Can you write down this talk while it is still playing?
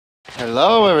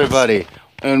Hello, everybody,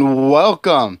 and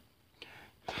welcome.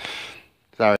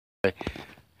 Sorry. Let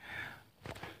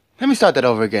me start that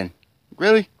over again.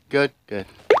 Really? Good.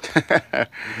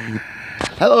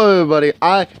 Hello, everybody.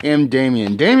 I am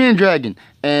Damien Dragon,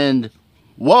 and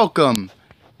welcome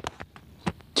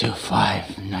to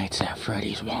Five Nights at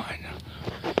Freddy's 1.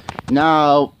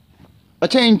 Now,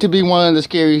 attained to be one of the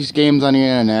scariest games on the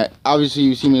internet. Obviously,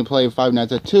 you've seen me play Five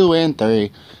Nights at 2 and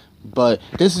 3. But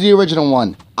this is the original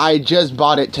one. I just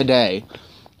bought it today.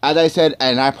 As I said,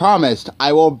 and I promised,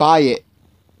 I will buy it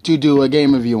to do a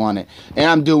game review on it. And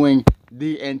I'm doing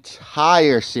the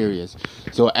entire series.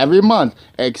 So every month,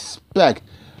 expect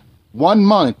 1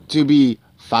 month to be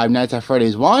Five Nights at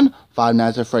Freddy's 1, Five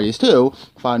Nights at Freddy's 2,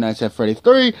 Five Nights at Freddy's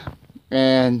 3,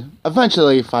 and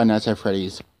eventually Five Nights at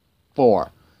Freddy's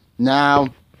 4. Now,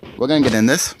 we're going to get in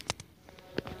this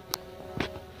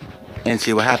and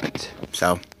see what happens.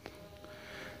 So,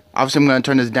 obviously, I'm going to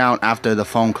turn this down after the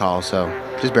phone call, so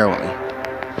just bear with me.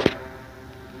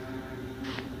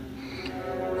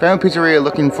 Family Pizzeria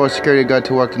looking for a security guard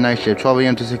to work the night shift, 12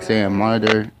 a.m. to 6 a.m.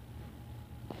 Monitor.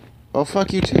 Oh,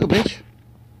 fuck you too, bitch.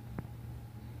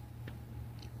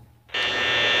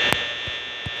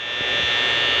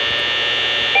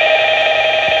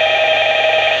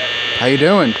 How you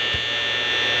doing?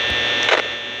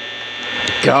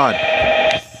 God.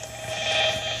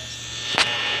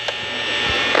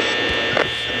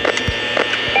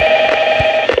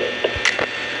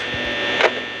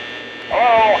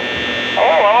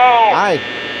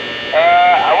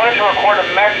 I wanted to record a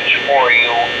message for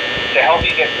you to help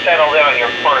you get settled in on your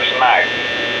first night.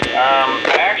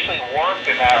 I actually worked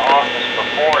in that office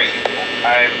before you.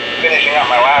 I'm finishing up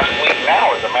my last week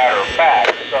now, as a matter of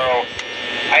fact, so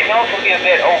I know it can be a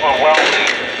bit overwhelming,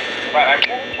 but I'm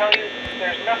here to tell you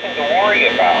there's nothing to worry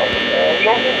about.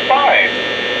 You'll be fine.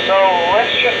 So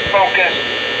let's just focus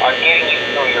on getting you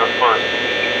through your first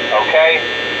week, okay?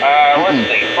 Let's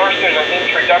see. First, there's an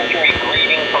introductory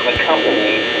greeting from the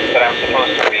company that I'm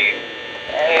supposed to read.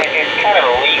 It's kind of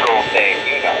a legal thing,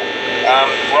 you know.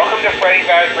 Welcome to Freddy's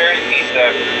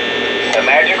Pizza, a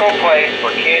magical place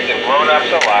for kids and grown-ups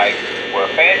alike, where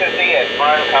fantasy and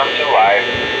fun come to life.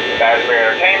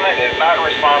 Fazbear Entertainment is not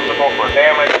responsible for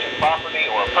damage to property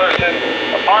or person.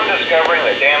 Upon discovering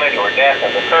that damage or death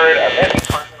has occurred, a missing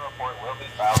person report will be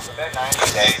filed within 90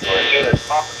 days or as soon as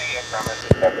property and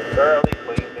premises have been thoroughly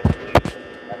cleaned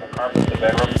and the carpets have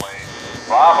been replaced.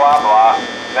 Blah, blah, blah.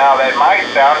 Now, that might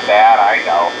sound bad, I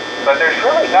know, but there's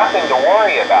really nothing to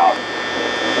worry about.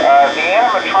 The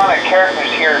animatronic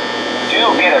characters here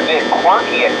do get a bit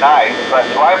quirky at night, but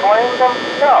do I blame them?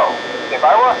 No. If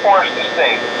I were forced to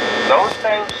sing those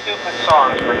same stupid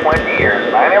songs for 20 years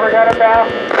and I never got a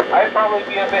bath, I'd probably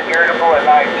be a bit irritable at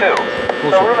night too.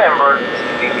 So remember,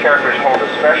 these characters hold a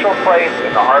special place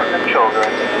in the hearts of children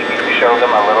and we need to show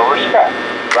them a little respect,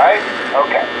 right?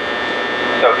 Okay.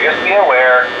 So just be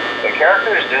aware, the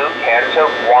characters do tend to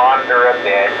wander a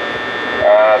bit.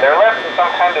 They're left in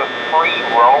some kind of free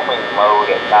roaming mode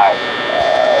at night.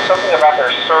 Something about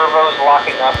their servos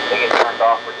locking up if they get turned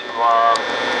off for too long.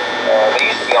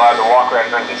 They used to be allowed to walk around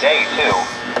during the day too,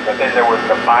 but then there was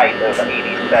the bite of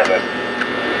 87.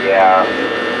 Yeah.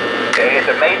 It's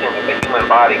amazing that the human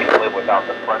body can live without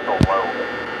the frontal lobe,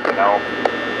 you know?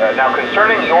 Now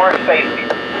concerning your safety,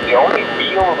 the only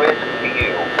real risk to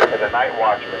you as a night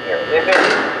watchman here, if any,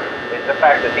 is the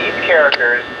fact that these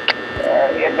characters,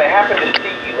 if they happen to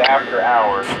see you after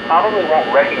hours, probably won't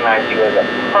recognize you as a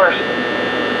person.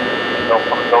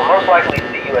 They'll most likely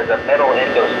see you as a metal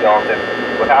endoskeleton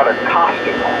without a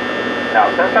costume on. Now,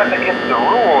 since that's against the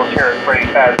rules here at Freddy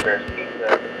Fazbear's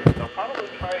Pizza, they'll probably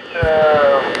try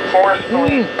to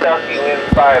forcefully stuff you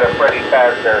inside a Freddy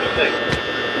Fazbear suit.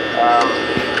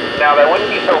 Now, that wouldn't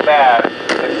be so bad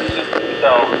if the suits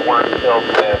themselves weren't filled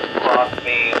with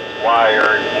crossbeams,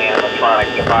 wires, and animatronic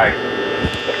devices,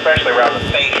 especially around the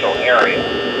facial area.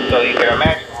 So you can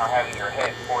imagine how having your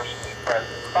head forcefully pressed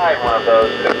inside one of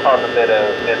those could cause a bit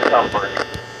of discomfort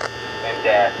and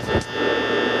death.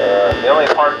 The only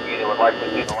part of you that would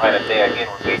likely see the light of day again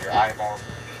would be your eyeballs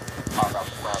and teeth pop out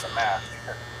from around the mask.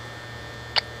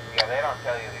 Yeah, they don't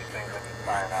tell you these things when you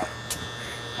sign up.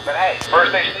 But hey, first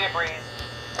station of the breeze.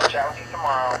 I'll chat with you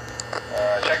tomorrow.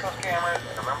 Check those cameras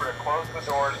and remember to close the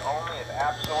doors only if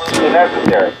absolutely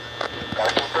necessary.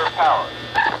 Gotta conserve power.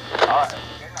 Alright,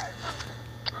 good night.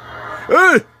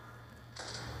 Hey!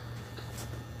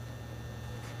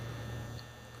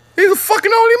 He's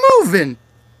fucking already moving!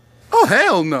 Oh,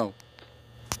 hell no!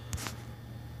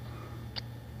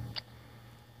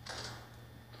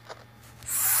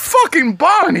 Fucking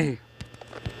Barney!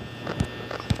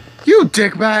 You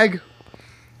dickbag!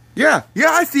 Yeah,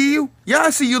 I see you. Yeah, I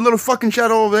see you, little fucking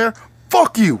shadow over there.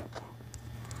 Fuck you.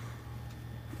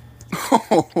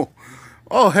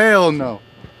 Oh, hell no.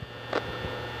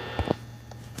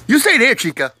 You stay there,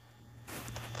 Chica.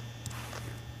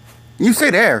 You stay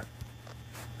there.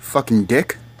 Fucking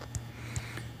dick.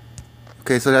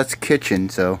 Okay, so that's kitchen,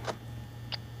 so.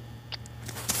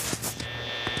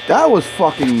 That was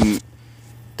fucking.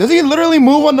 Does he literally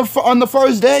move on the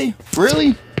first day?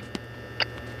 Really?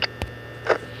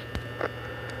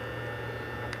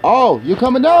 Oh, you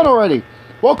coming down already?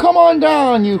 Well, come on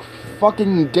down, you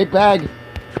fucking dickbag.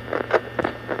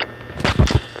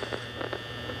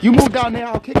 You move down there,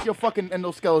 I'll kick your fucking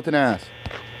endoskeleton ass.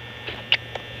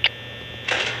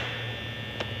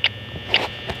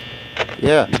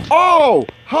 Yeah. Oh,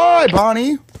 hi,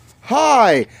 Bonnie.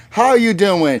 Hi. How you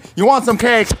doing? You want some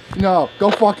cake? No, go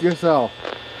fuck yourself.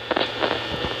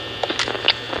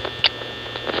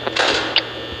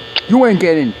 You ain't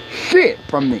getting shit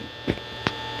from me.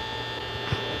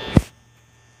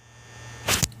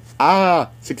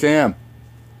 6 a.m.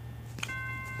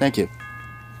 Thank you.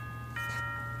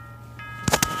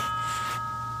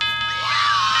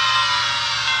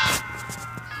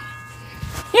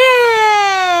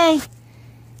 Yay!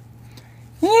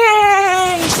 Yay!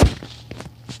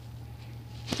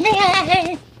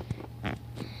 Yay!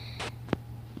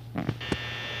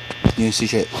 You didn't see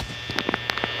shit.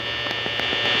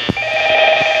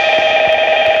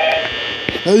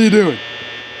 How you doing?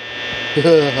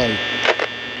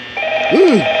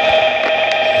 Ooh.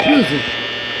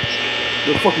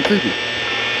 You're fucking creepy.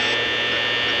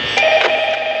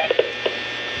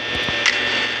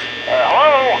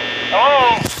 Hello?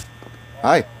 Hello?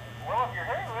 Hi. Well, if you're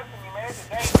hearing this and you made it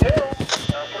to day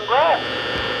 2, congrats.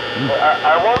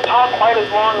 I won't talk quite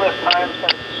as long this time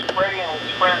since Freddy and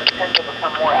his friends tend to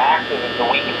become more active as the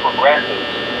week progresses.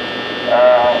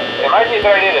 It might be a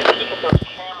good idea to peek at those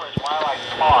cameras while I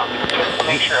talk, just to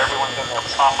make sure everyone's in their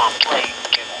proper place,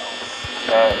 you know.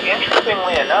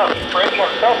 Interestingly enough, Freddy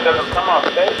himself doesn't come off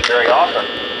stage very often.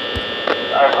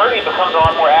 I've heard he becomes a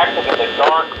lot more active in the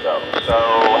dark, though, so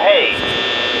hey,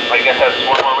 I guess that's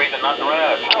one more reason not to run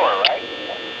out of power, right?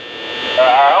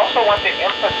 I also want to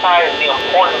emphasize the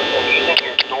importance of using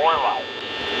your door lights.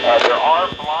 There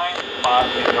are blind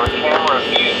spots in your camera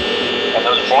view, and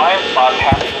those blind spots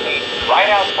happen to be right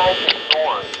outside your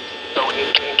doors. So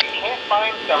if you can't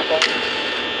find something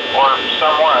or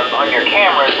someone on your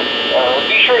cameras,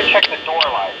 be sure to check the door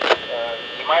lights.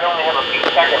 You might only have a few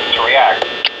seconds to react.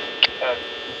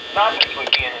 Not that you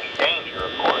would be in any danger,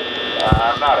 of course.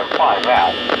 I'm not implying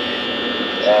that.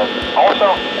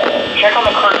 Also, check on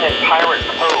the curtain in Pirate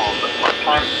Cove from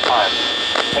time to time.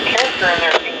 The character in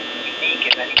there seems unique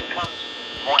in that he becomes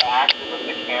more active if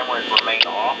the cameras remain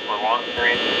off for long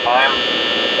periods of time.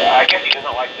 I guess he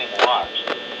doesn't like being watched.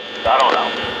 I don't know.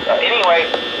 Anyway,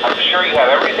 I'm sure you have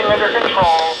everything under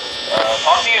control.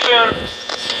 Talk to you soon.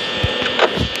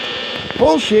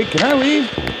 Bullshit, can I leave?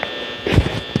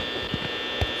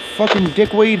 Fucking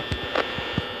dickweed.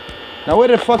 Now where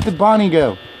the fuck did Bonnie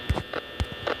go?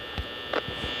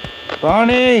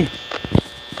 Bonnie!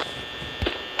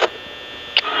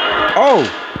 Oh,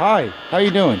 hi. How you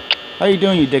doing? How you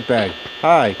doing, you dickbag?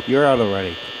 Hi, you're out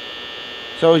already.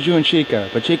 So is you and Chica,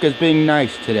 but Chica's being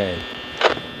nice today.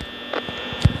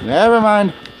 Never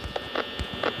mind.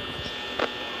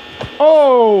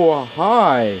 Oh,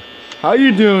 hi. How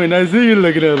you doing? I see you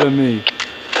looking up at me.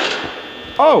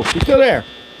 Oh, you're still there.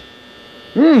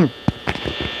 You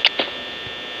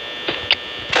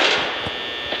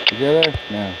still there?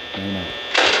 No, you're not.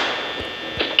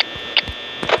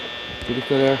 You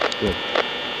still there? Good.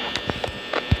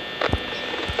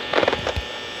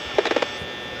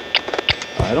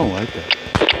 I don't like that.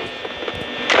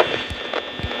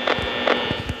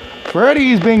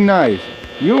 Freddy's being nice.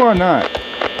 You are not.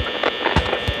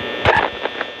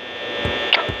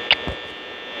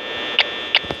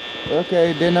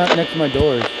 Okay, they're not next to my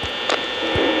doors.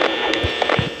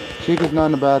 Chica's not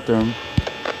in the bathroom.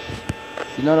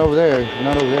 She's not over there. She's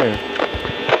not over there.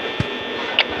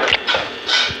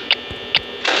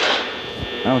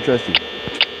 I don't trust you.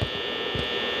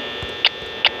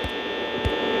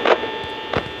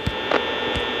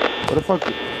 What the fuck?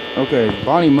 Okay,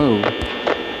 Bonnie moved.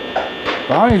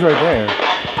 Bonnie's right there.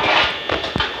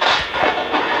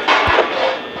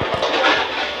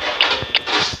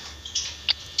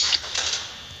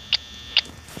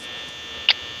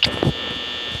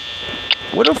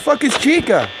 Where the fuck is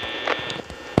Chica?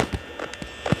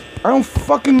 I don't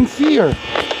fucking see her.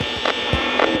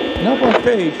 Not on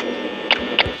stage.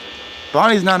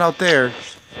 Bonnie's not out there.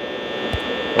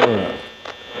 Hold up.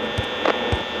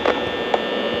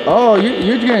 Oh,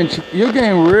 you're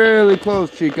getting really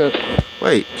close, Chica.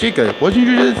 Wait, Chica, wasn't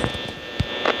you just?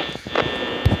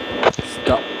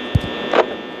 Stop.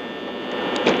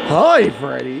 Hi,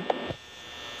 Freddy.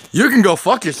 You can go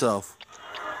fuck yourself.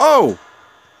 Oh,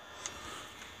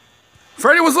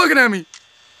 Freddy was looking at me.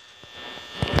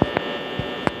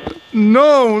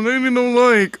 No, they don't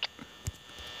like.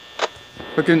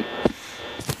 Fucking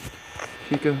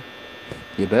Chica,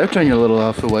 you better turn your little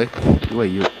ass away.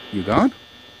 Wait, you gone?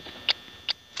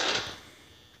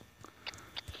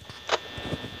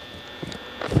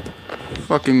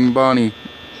 Fucking Bonnie.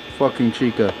 Fucking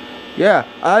Chica. Yeah,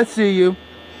 I see you.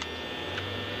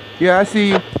 Yeah, I see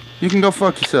you. You can go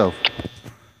fuck yourself.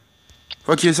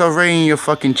 Fuck yourself right in your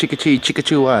fucking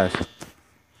Chikachu ass.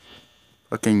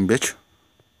 Fucking bitch.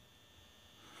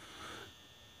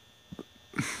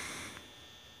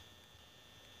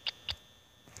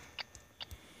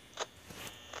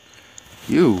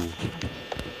 You.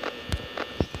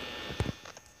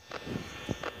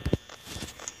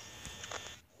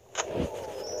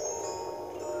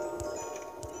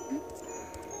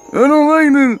 I don't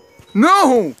like this.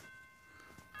 No!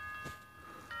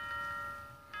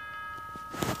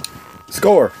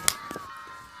 Score.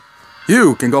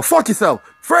 You can go fuck yourself.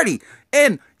 Freddy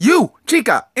and you,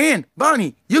 Chica and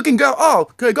Bonnie, you can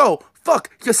go fuck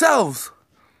yourselves.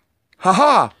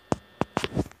 Haha.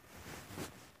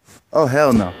 Oh,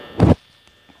 hell no.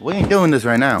 We ain't doing this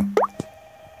right now.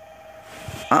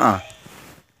 I'll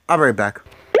be right back.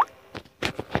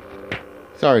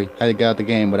 Sorry, I had to get out the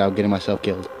game without getting myself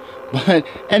killed. But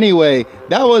anyway,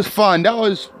 that was fun. That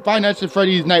was Five Nights at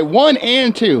Freddy's Night 1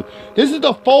 and 2. This is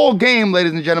the full game,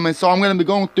 ladies and gentlemen, so I'm going to be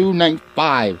going through Night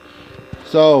 5.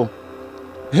 So,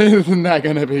 isn't that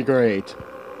going to be great?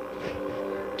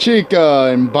 Chica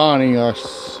and Bonnie are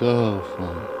so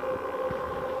fun.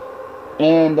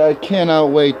 And I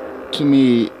cannot wait to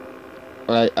meet,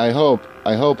 I hope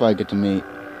I get to meet,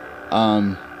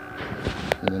 let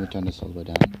me turn this all the way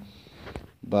down.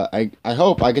 But I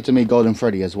hope I get to meet Golden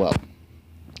Freddy as well.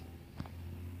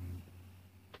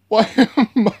 Why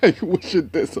am I wishing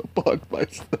this upon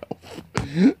myself?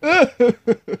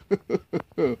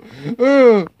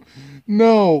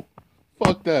 No.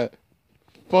 Fuck that.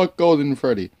 Fuck Golden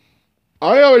Freddy.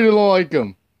 I already don't like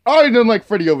him. I already don't like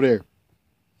Freddy over there.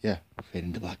 Yeah, fade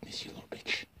into blackness, you little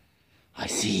bitch. I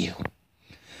see you.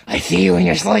 I see you in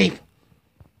your sleep.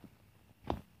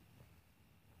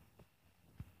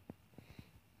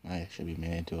 I should be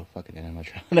made into a fucking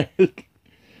animatronic.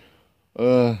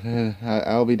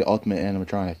 I'll be the ultimate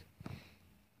animatronic.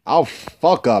 I'll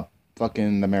fuck up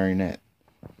fucking the marionette.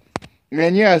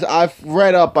 And yes, I've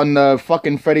read up on the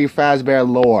fucking Freddy Fazbear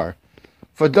lore.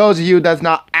 For those of you that's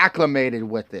not acclimated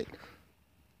with it.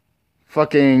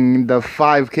 Fucking the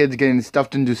 5 kids getting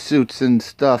stuffed into suits and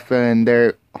stuff, and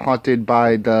they're haunted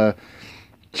by the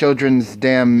children's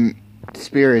damn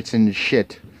spirits and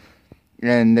shit.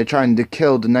 And they're trying to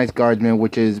kill the night guardsman,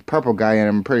 which is Purple Guy, and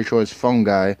I'm pretty sure it's Phone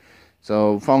Guy.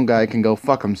 So Phone Guy can go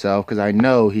fuck himself, because I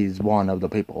know he's one of the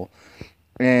people.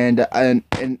 And I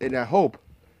hope,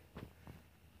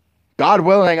 God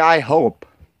willing, I hope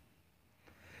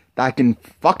that I can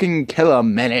fucking kill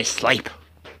him in his sleep.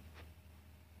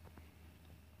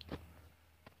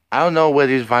 I don't know where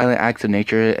these violent acts of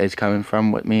nature is coming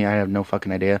from with me. I have no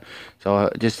fucking idea. So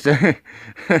just spare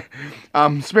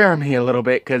me a little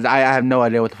bit, because I have no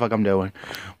idea what the fuck I'm doing.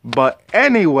 But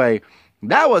anyway,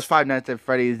 that was Five Nights at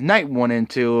Freddy's Night 1 and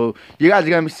 2. You guys are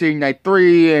going to be seeing Night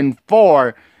 3 and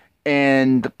 4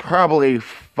 and probably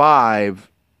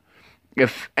 5,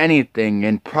 if anything,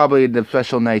 and probably the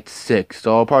special Night 6.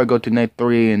 So I'll probably go to Night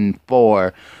 3 and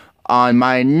 4 on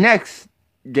my next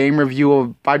game review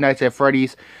of Five Nights at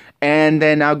Freddy's. And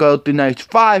then I'll go through Nights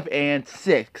 5 and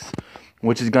 6,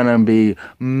 which is gonna be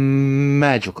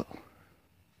magical.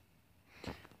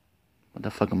 What the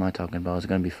fuck am I talking about? It's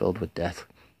gonna be filled with death.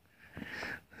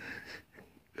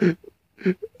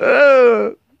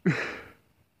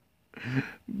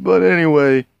 But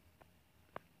anyway,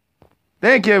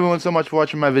 thank you everyone so much for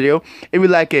watching my video. If you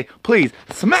like it, please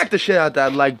smack the shit out of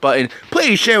that like button.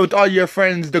 Please share with all your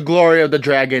friends the glory of the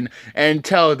dragon, and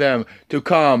tell them to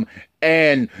come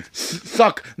and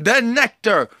suck the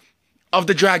nectar of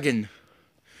the dragon,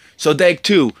 so they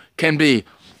too can be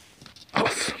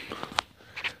awesome.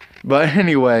 But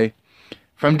anyway,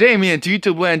 from Damien to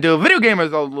YouTube Land to video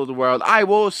gamers all over the world, I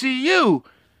will see you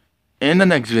in the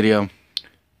next video.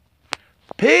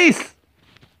 Peace.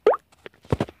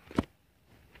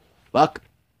 Fuck.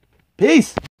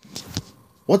 Peace.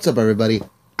 What's up, everybody?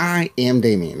 I am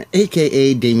Damien,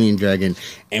 aka Damien Dragon,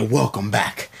 and welcome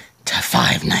back to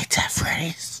Five Nights at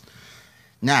Freddy's.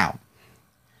 Now,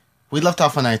 we left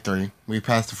off on night 3. We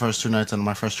passed the first 2 nights on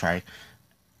my first try.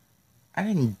 I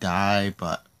didn't die,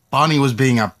 but Bonnie was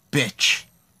being a bitch.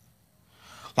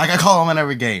 Like I call him in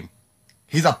every game.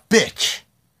 He's a bitch.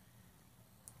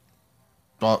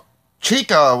 But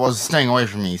Chica was staying away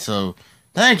from me, so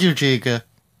thank you, Chica.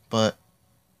 But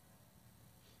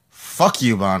fuck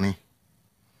you, Bonnie.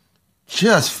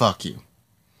 Just fuck you.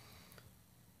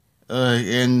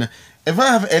 And if I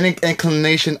have any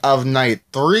inclination of night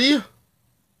 3,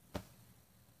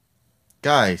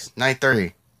 guys, night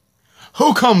 3.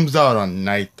 Who comes out on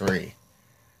night 3?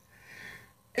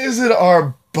 Is it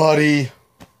our buddy?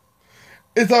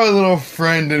 It's our little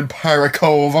friend in Pirate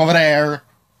Cove over there.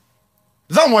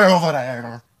 Somewhere over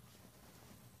there.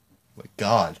 My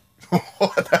God.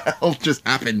 What the hell just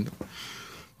happened?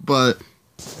 But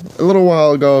a little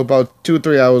while ago, about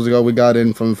 2-3 hours ago, we got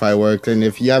in from fireworks. And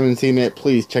if you haven't seen it,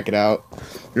 please check it out.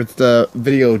 It's the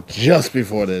video just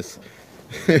before this.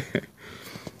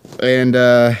 And,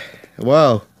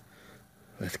 well,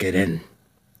 let's get in.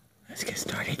 Let's get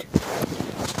started.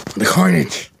 The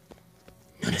carnage.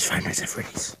 Known as Five Nights at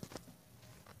Freddy's.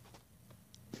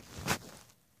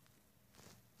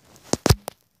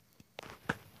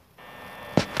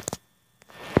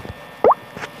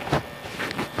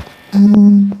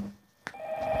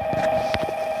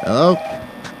 Hello?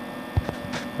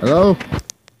 Hello?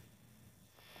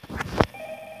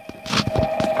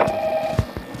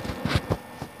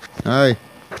 Hi.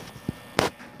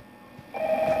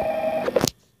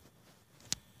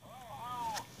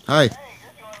 Hi. Hey,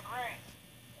 you're doing great.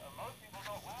 Most people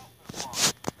don't last this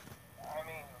long. I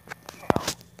mean, you know,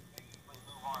 they usually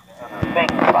move on to other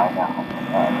things by now.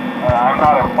 I'm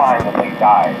not implying that they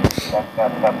died.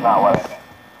 That's not what I meant.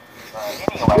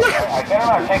 Anyway, I better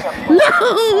not take up too much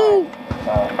time.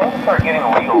 Things start getting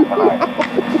real tonight.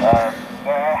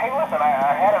 Hey, listen,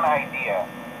 I had an idea.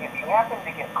 If you happen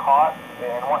to get caught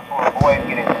and want to avoid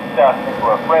getting stuffed into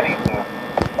a Freddy's suit,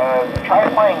 try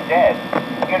playing dead.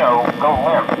 You know, go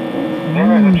limp. Then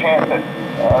there's a chance that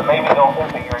maybe they'll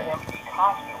think that you're an empty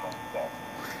costume instead.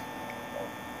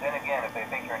 Then again, if they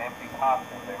think you're an empty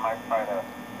costume, they might try to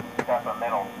stuff a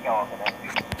metal skeleton into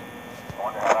you. I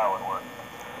wonder how that would work.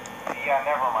 Yeah,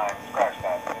 never mind. Scratch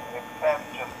that. It's best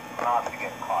just not to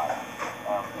get caught.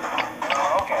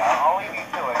 Okay, I'll leave you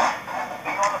to it.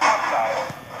 See you on the flip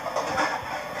side.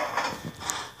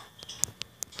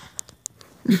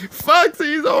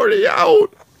 Foxy's already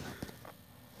out.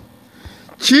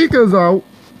 Chica's out.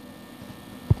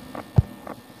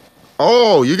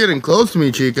 Oh, you're getting close to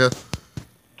me, Chica.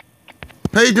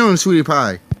 How you doing, sweetie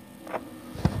pie?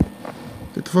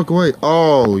 Get the fuck away.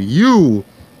 Oh, you.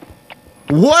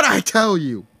 What'd I tell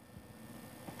you?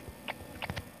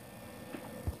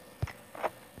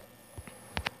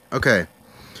 Okay.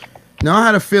 Now I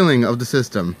had a feeling of the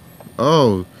system.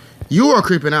 Oh, you are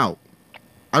creeping out.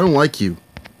 I don't like you.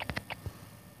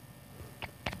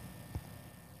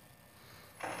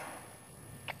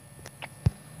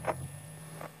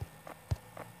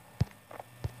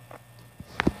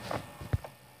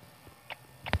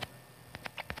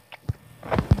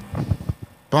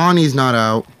 Bonnie's not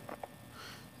out.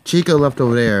 Chica left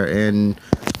over there, and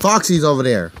Foxy's over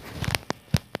there.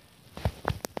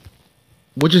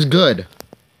 Which is good.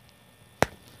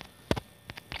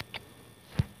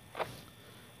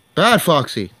 Bad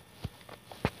Foxy.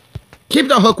 Keep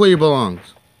the hook where you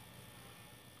belongs.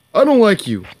 I don't like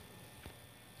you.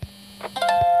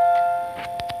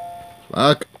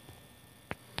 Fuck.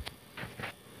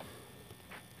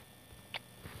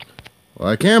 Well,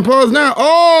 I can't pause now.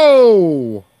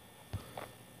 Oh!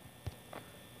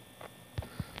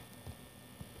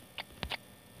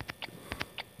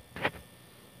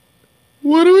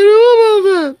 What do we do about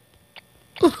that?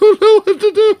 I don't know what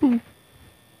to do.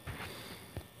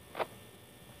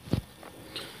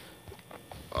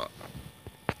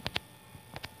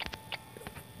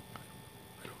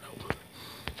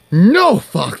 No,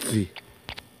 Foxy.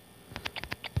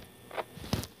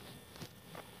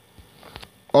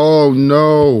 Oh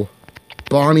no.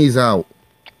 Bonnie's out.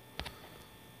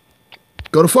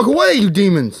 Go the fuck away, you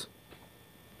demons.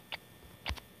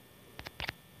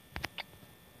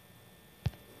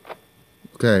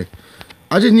 Okay.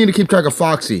 I just need to keep track of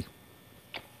Foxy.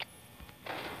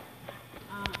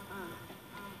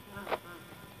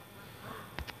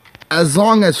 As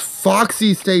long as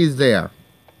Foxy stays there,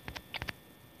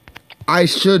 I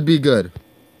should be good.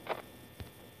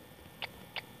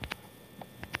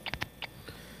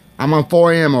 I'm on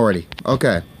 4 AM already.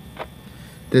 Okay.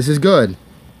 This is good.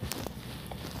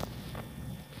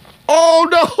 Oh,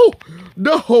 no!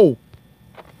 No!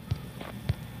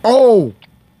 Oh!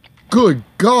 Good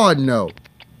God, no.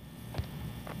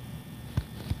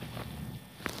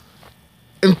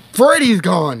 Freddy's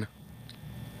gone.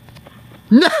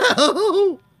 No.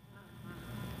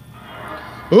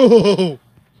 Oh.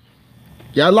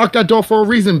 Yeah, I locked that door for a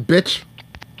reason, bitch.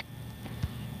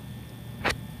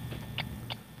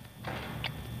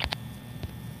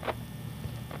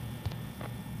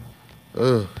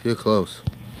 Ugh, you're close.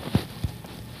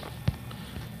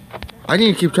 I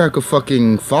need to keep track of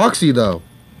fucking Foxy, though.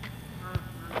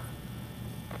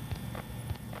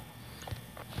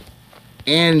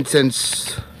 And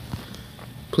since...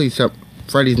 Please help.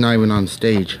 Freddy's not even on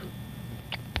stage.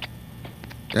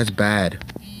 That's bad.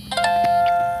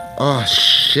 Oh,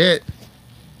 shit.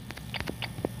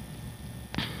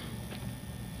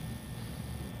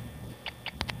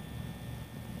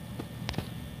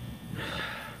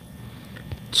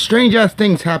 Strange ass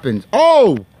things happen.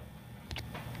 Oh!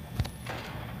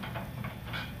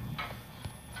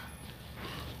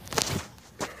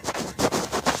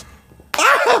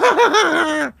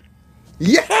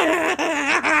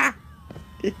 Yeah!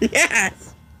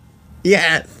 Yes!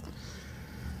 Yes!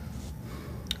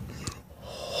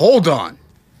 Hold on.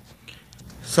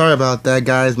 Sorry about that,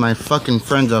 guys. My fucking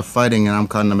friends are fighting and I'm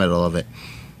caught in the middle of it.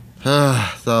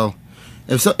 So,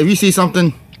 if you see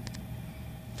something...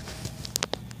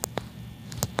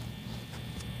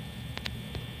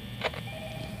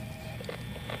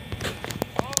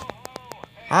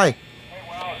 Hi. Hey,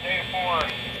 well, day 4,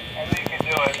 I think you can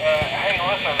do it. Hey,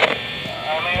 listen,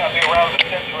 I may not be around to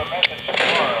send you a message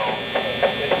tomorrow.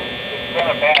 It's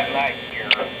been a bad night here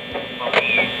for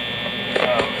me.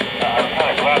 I'm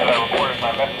kind of glad that I recorded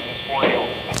my messages for you.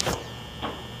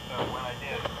 So when I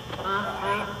did,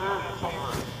 I do me a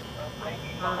favor.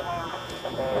 Maybe sometime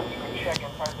you can check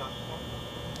inside those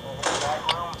in the back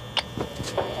room.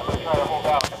 I'm going to try to hold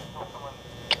out until someone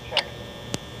checks.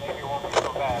 Maybe it won't be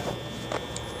so bad.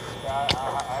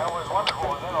 I always wondered what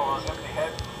was in all those empty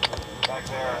heads back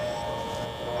there.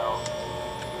 You know.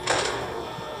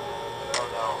 Oh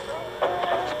no.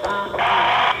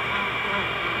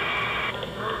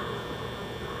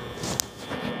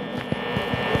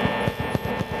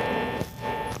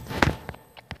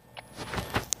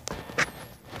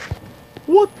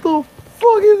 What the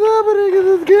fuck is happening in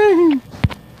this game?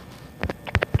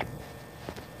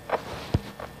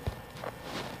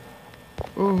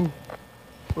 Oh.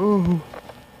 Oh.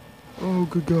 Oh,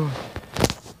 good God.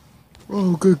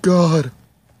 Oh, good God.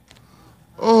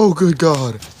 Oh, good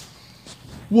God.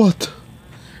 What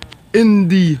in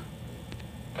the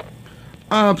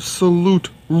absolute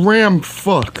ram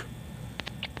fuck?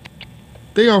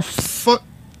 They are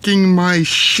fucking my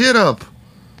shit up.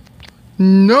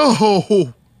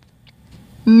 No.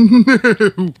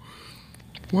 No.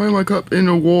 Why am I caught in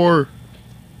a war?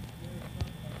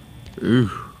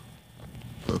 Ooh.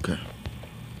 Okay.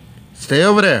 Stay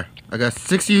over there. I got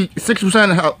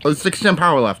 60%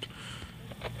 power left.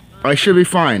 I should be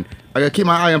fine. I gotta keep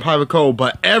my eye on private code,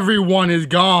 but everyone is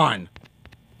gone.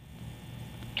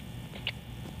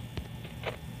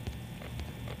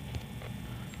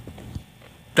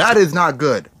 That is not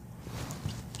good.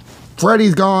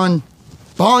 Freddy's gone.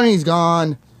 Bonnie's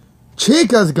gone.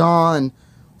 Chica's gone.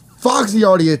 Foxy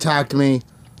already attacked me.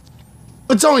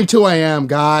 It's only 2 a.m.,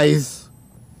 guys.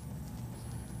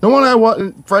 No one I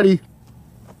want, Freddy.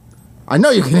 I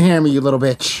know you can hear me, you little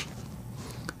bitch.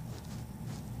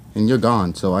 And you're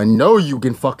gone, so I know you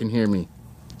can fucking hear me.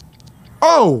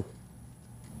 Oh!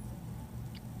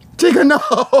 Chica,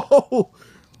 no!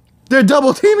 They're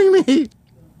double teaming me!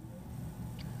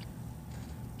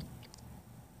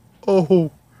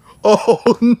 Oh.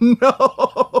 Oh,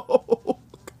 no!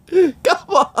 Come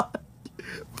on!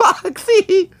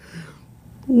 Foxy!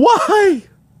 Why?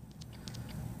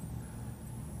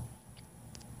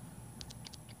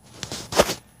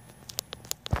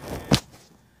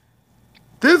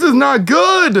 This is not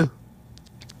good!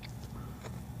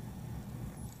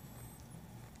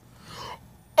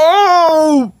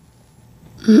 Oh!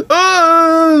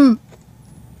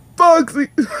 Foxy!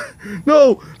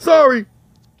 No, sorry!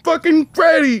 Fucking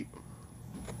Freddy!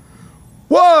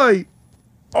 Why?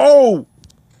 Oh!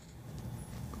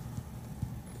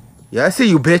 Yeah, I see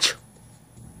you, bitch.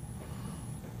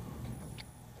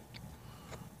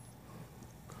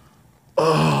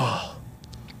 Oh.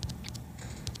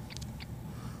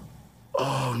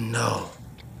 Oh, no.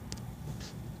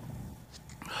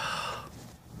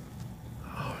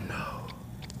 Oh, no.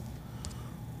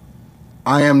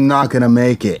 I am not gonna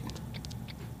make it.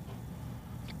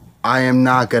 I am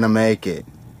not gonna make it.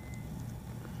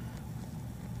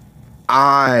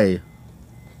 I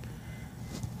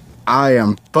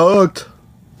am fucked.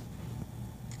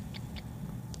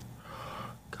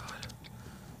 God.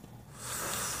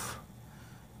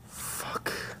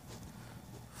 Fuck.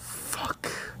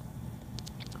 Fuck.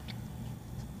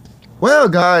 Well,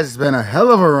 guys, it's been a hell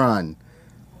of a run.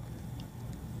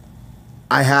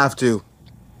 I have to.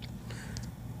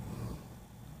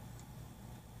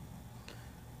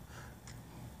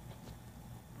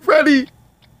 Freddy,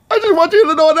 I just want you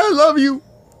to know that I love you.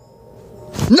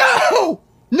 No!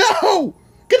 No!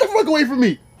 Get the fuck away from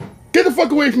me! Get the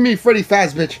fuck away from me, Freddy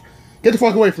Fast bitch. Get the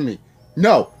fuck away from me.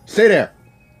 No, stay there.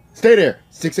 Stay there.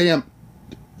 6 a.m.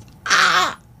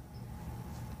 Ah!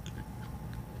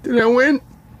 Did I win?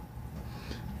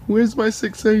 Where's my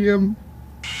 6 a.m.?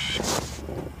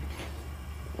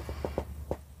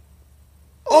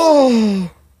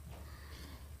 Oh!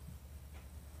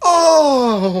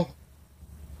 Oh!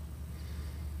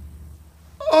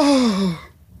 Oh!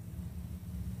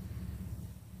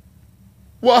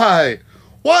 Why?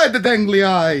 Why the dangly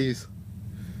eyes?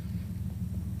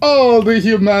 Oh, the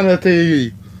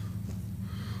humanity!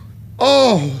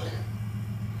 Oh!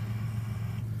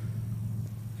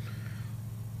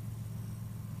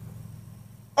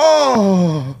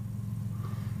 Oh!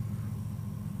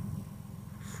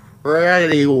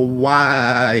 Freddy,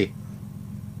 why?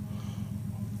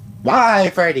 Why,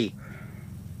 Freddy?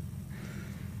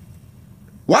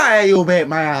 Why you bit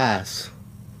my ass?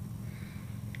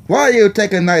 Why you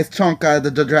take a nice chunk out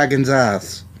of the dragon's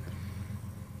ass?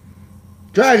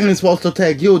 Dragon is supposed to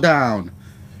take you down.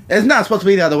 It's not supposed to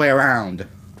be the other way around.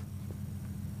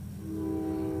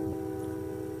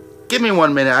 Give me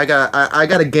 1 minute. I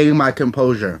gotta gain my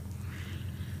composure.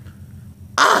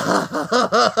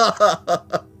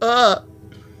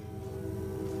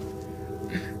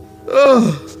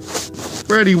 Oh,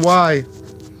 Freddy, why?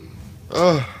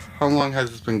 Oh, how long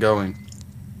has this been going?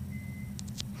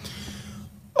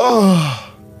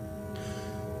 Oh.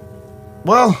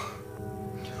 Well,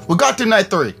 we got to night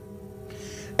 3.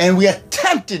 And we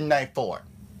attempted night 4.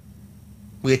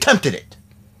 We attempted it.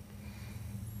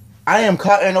 I am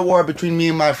caught in a war between me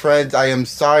and my friends. I am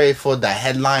sorry for the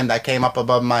headline that came up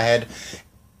above my head.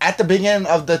 At the beginning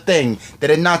of the thing, they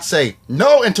did not say,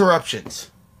 no interruptions.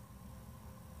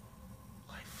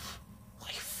 Life.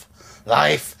 Life.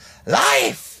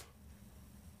 Life.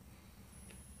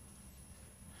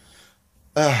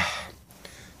 Life!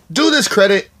 Do this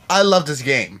credit, I love this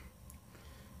game.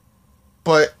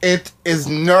 But it is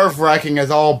nerve-wracking as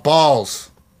all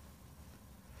balls.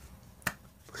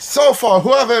 So far,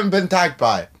 who have I been attacked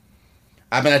by?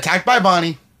 I've been attacked by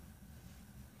Bonnie.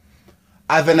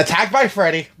 I've been attacked by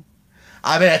Freddy.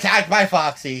 I've been attacked by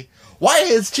Foxy. Why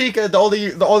is Chica the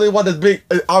only one that's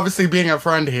obviously being a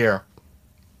friend here?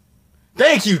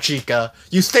 Thank you, Chica.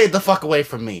 You stayed the fuck away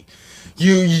from me.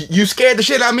 You scared the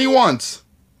shit out of me once.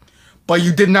 But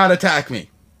you did not attack me.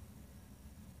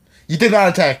 You did not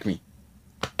attack me.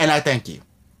 And I thank you.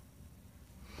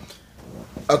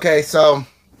 Okay, so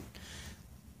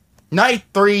night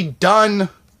 3 done.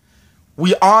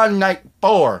 We on night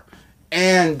 4.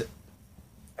 And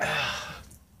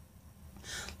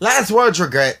last words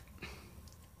regret.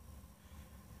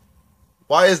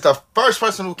 Why is the first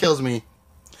person who kills me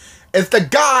is the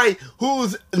guy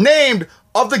who's named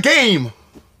of the game?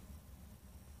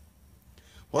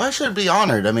 Well, I should be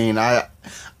honored. I mean, I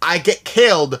get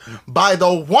killed by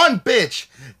the one bitch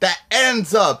that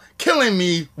ends up killing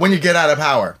me when you get out of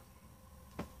power.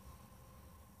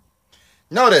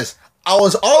 Notice, I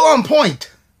was all on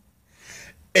point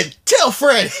until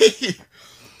Freddy.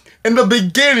 In the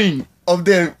beginning of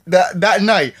that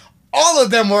night, all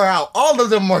of them were out. All of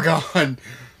them were gone.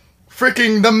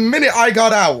 Freaking the minute I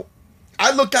got out,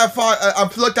 I looked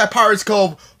at Pirate's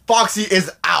Cove. Foxy is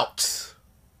out.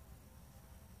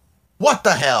 What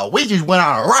the hell? We just went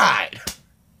on a ride.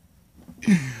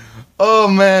 Oh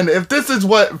man, if this is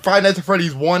what Five Nights at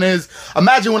Freddy's 1 is,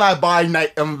 imagine when I buy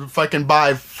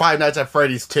Five Nights at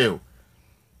Freddy's 2.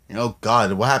 You know,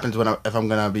 God, what happens if I'm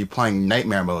gonna be playing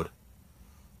Nightmare mode?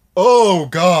 Oh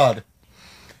God.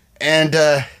 And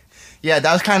yeah,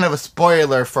 that was kind of a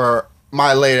spoiler for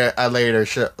my later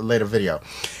video.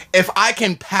 If I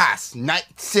can pass night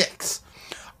 6,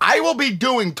 I will be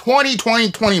doing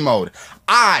 20-20-20 mode.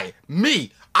 I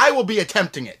will be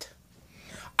attempting it.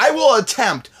 I will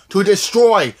attempt to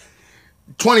destroy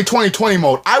 20-20-20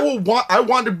 mode. I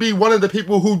want to be one of the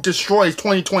people who destroys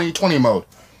 20-20-20 mode.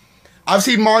 I've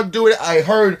seen Mark do it. I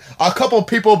heard a couple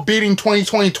people beating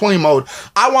 20-20-20 mode.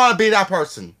 I want to be that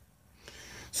person.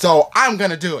 So I'm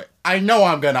going to do it. I know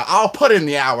I'm going to. I'll put in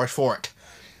the hours for it.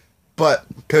 But,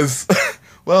 because,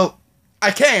 well,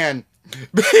 I can.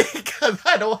 Because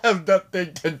I don't have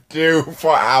nothing to do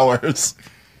for hours.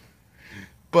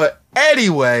 But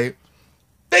anyway,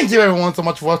 thank you everyone so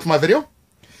much for watching my video.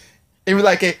 If you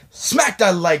like it, smack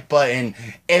that like button.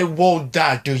 It will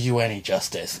not do you any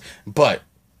justice, but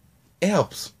it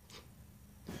helps.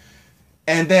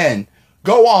 And then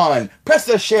go on, press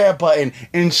the share button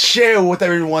and share with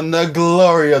everyone the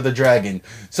glory of the dragon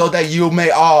so that you may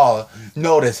all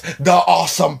notice the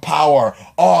awesome power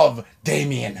of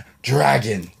Damien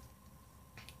Dragon.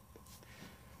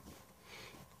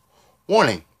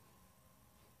 Warning.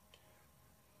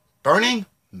 Burning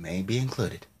may be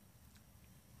included.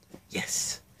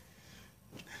 Yes.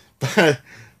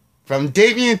 From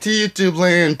Damien to YouTube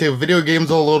land to video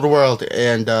games all over the world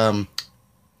and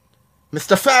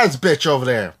Mr. Faz bitch over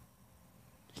there.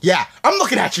 Yeah, I'm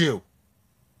looking at you.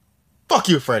 Fuck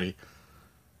you, Freddy.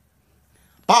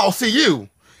 But I'll see you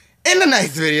in the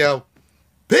next video.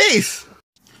 Peace.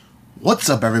 What's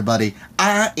up, everybody?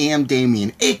 I am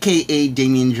Damien, aka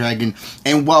Damien Dragon,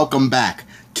 and welcome back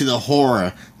to the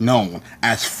horror known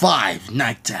as Five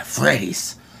Nights at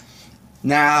Freddy's.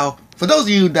 Now, for those of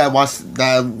you that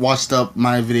watched up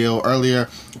my video earlier,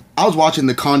 I was watching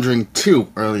The Conjuring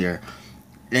 2 earlier.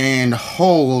 And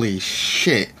holy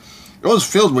shit, it was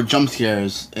filled with jump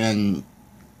scares, and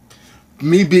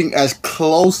me being as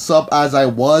close up as I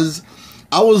was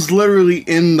literally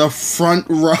in the front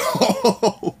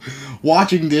row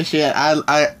watching this shit.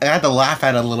 I had to laugh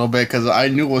at it a little bit because I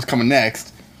knew what was coming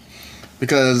next.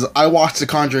 Because I watched The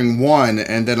Conjuring 1,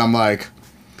 and then I'm like,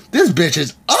 this bitch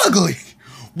is ugly!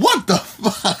 What the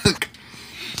fuck?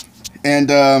 And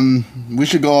we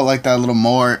should go out like that a little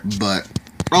more, but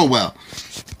oh well.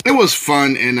 It was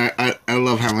fun, and I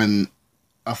love having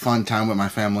a fun time with my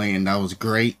family, and that was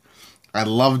great. I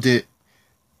loved it.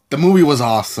 The movie was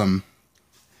awesome,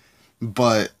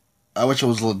 but I wish it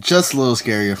was just a little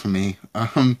scarier for me.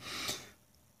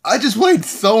 I just played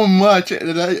so much,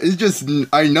 and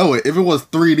I know it. If it was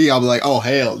 3D, I'd be like, oh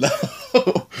hell no.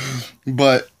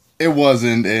 But it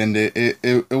wasn't, and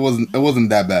it wasn't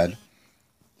that bad.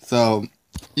 So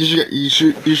you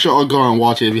should all go and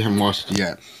watch it if you haven't watched it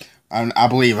yet. I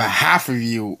believe half of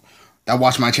you that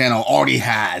watch my channel already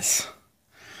has.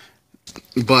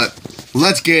 But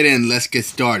let's get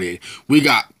started. We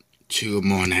got 2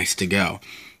 more nights to go.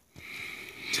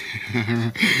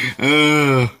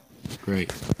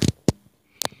 Great.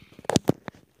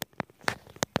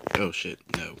 Oh shit,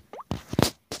 no.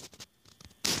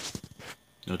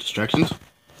 No distractions?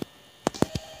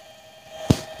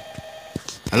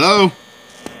 Hello?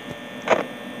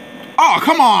 Oh,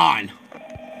 come on!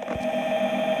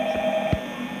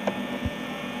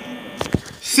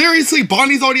 Seriously,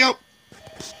 Bonnie's already out?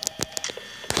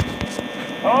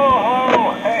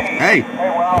 Oh, hey. Hey. Hey,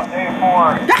 well, day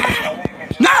 4.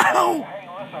 No! Hey,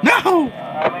 listen. No!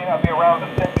 I may not be around to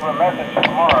send you a message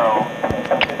tomorrow.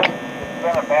 It's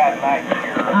been a bad night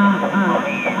here for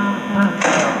me.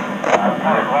 I'm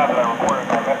kind of glad that I recorded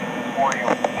my messages for you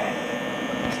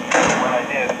when I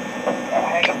did.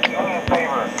 Hey, do me a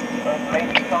favor.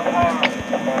 Maybe sometime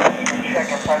you can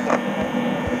check inside in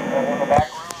the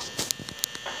back room.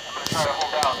 Try to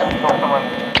hold out until someone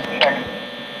checks.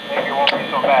 Maybe it won't be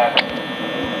so bad.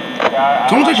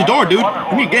 Someone's at your door, dude.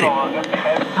 Let me get it.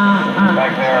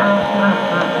 Back there.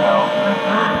 No.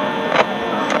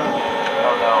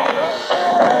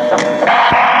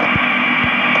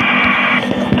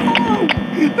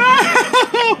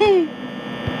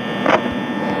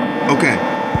 Okay.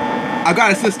 I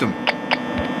got a system.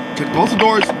 Check both the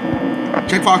doors,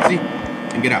 check Foxy,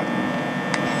 and get out.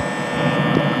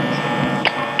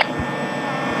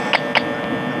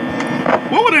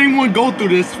 Why would anyone go through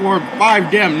this for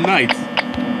 5 damn nights?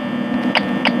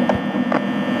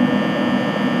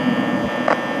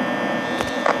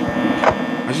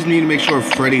 I just need to make sure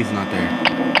Freddy's not there.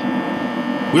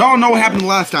 We all know what happened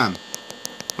last time.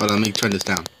 Hold on, let me turn this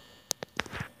down.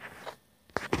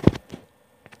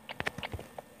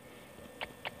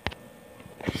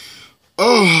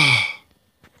 Oh.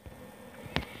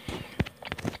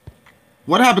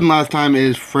 What happened last time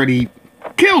is Freddy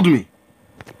killed me.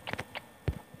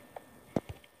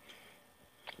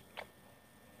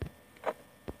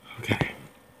 Okay.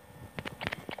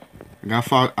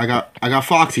 I got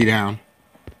Foxy down.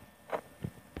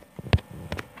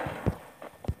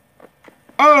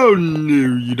 Oh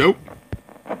no, you don't.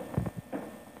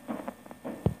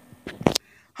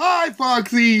 Hi,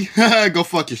 Foxy. Go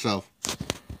fuck yourself.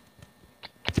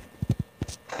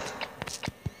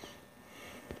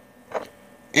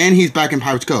 And he's back in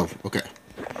Pirate's Cove. Okay.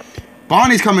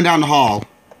 Bonnie's coming down the hall.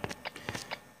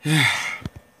 If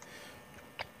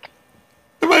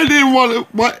I didn't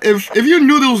want to, if you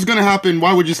knew this was gonna happen,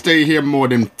 why would you stay here more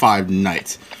than 5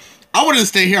 nights? I wouldn't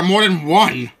stay here more than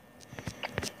 1.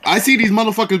 I see these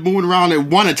motherfuckers moving around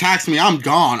and one attacks me, I'm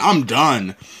gone. I'm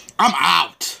done. I'm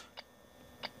out.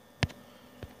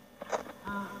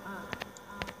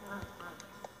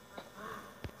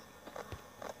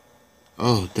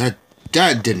 Oh, that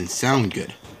didn't sound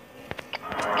good.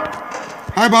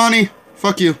 Hi, Bonnie.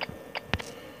 Fuck you.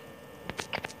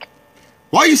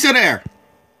 Why are you still there?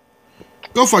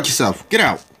 Go fuck yourself. Get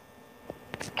out.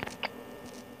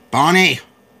 Bonnie.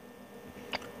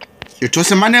 You're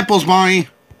twisting my nipples, Bonnie.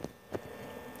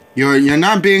 You're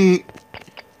not being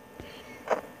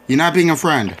a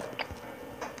friend.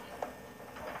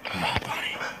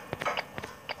 Bonnie.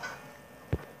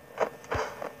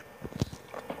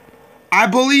 I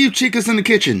believe Chica's in the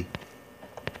kitchen.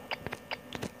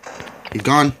 He's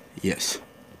gone? Yes.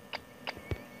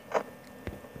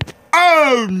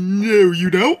 Oh, no, you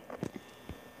don't.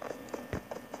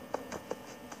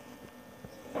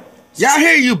 Yeah, I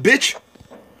hear you, bitch.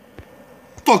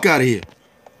 Fuck out of here.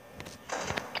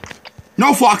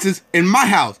 No foxes in my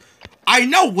house. I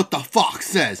know what the fox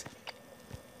says.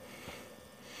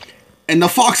 And the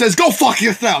fox says, go fuck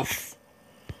yourself.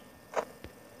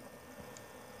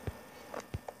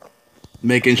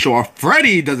 Making sure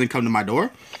Freddy doesn't come to my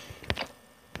door.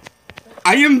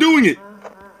 I am doing it.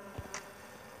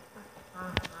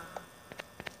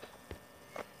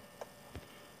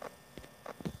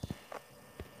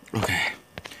 Okay.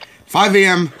 5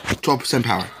 a.m., 12%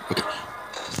 power. Okay.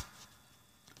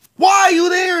 Why are you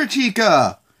there,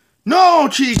 Chica? No,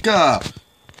 Chica.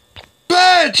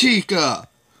 Bad Chica.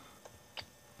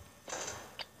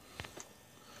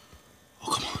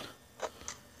 Oh, come on.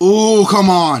 Oh, come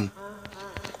on.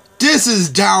 This is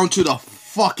down to the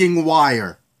fucking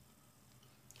wire.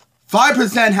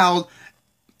 5% held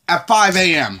at 5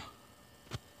 a.m.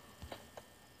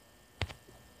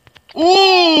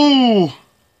 Ooh!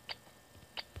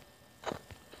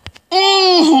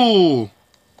 Ooh!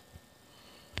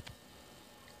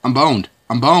 I'm boned.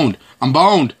 I'm boned. I'm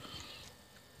boned.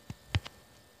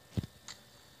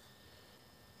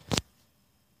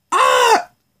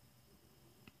 Ah!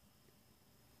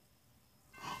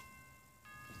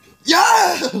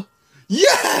 Yeah!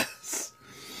 Yes!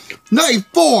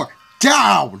 94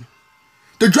 down!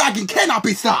 The dragon cannot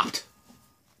be stopped!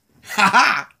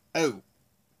 Haha! Oh.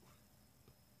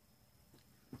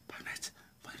 5 nights.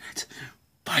 5 nights.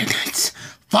 5 nights.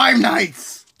 5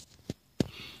 nights!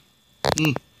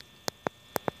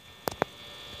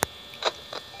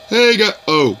 Hey, go.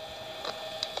 Oh.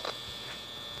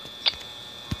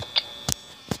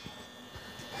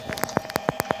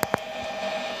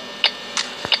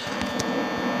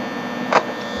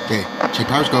 Okay, check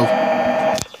powers go.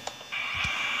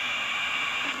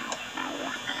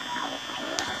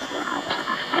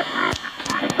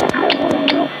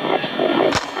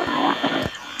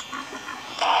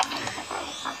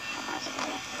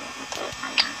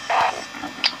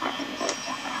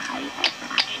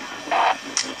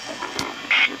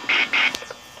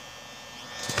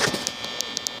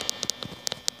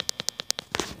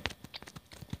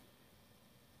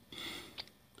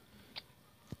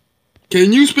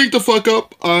 Can you speak the fuck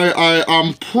up?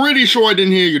 I'm pretty sure I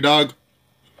didn't hear you, dog.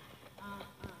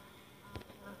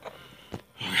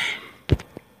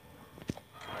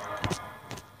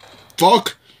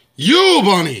 Fuck you,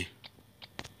 bunny.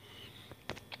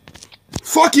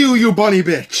 Fuck you, you bunny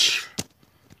bitch.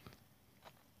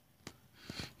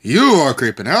 You are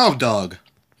creeping out, dog.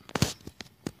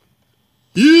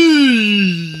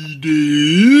 You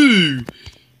do.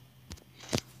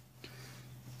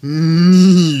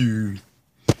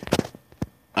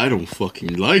 I don't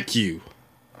fucking like you.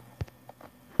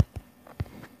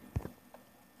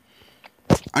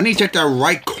 I need to check that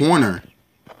right corner.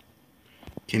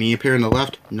 Can he appear in the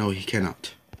left? No, he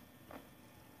cannot.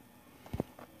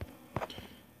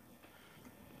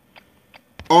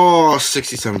 Oh,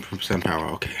 67% power.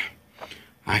 Okay.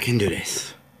 I can do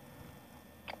this.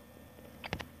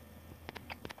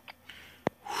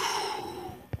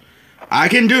 I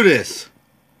can do this.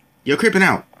 You're creeping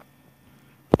out.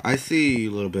 I see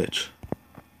you, little bitch.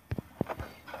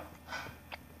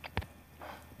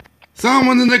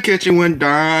 Someone's in the kitchen with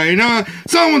Dinah.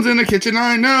 Someone's in the kitchen,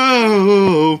 I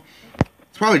know.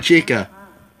 It's probably Chica.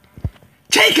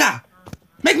 Chica!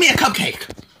 Make me a cupcake.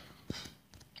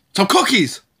 Some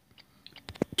cookies.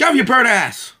 Get off your bird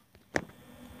ass.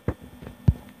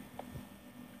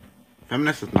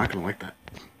 Feminist is not gonna like that.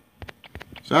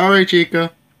 Sorry,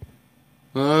 Chica.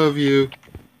 Love you.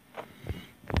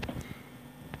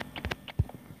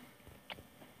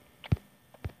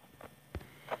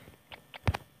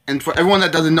 And for everyone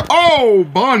that doesn't know, oh,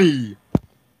 Bonnie,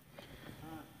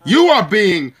 you are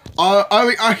being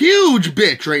a huge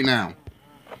bitch right now.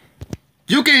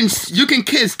 You can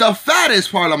kiss the fattest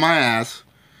part of my ass,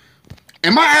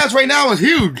 and my ass right now is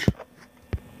huge.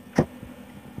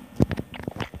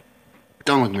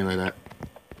 Don't look at me like that.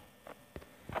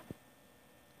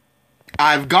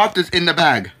 I've got this in the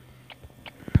bag.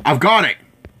 I've got it.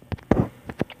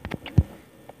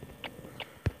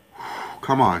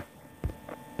 Come on.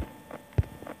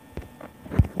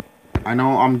 I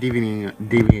know I'm deviating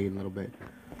a little bit.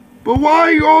 But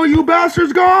why are all you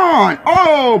bastards gone?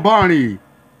 Oh, Bonnie.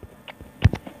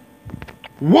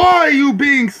 Why are you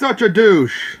being such a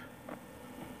douche?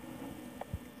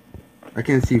 I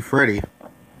can't see Freddy.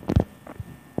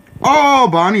 Oh,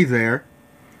 Bonnie's there.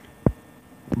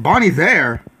 Bonnie's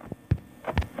there.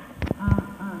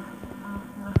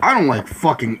 I don't like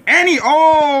fucking any.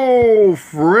 Oh,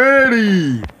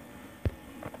 Freddy.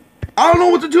 I don't know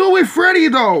what to do with Freddy,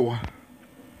 though.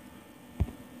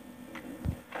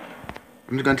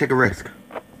 I'm just gonna take a risk.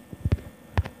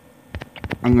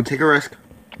 I'm gonna take a risk.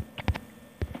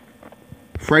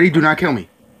 Freddy, do not kill me.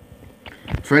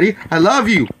 Freddy, I love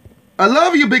you. I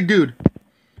love you, big dude.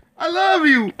 I love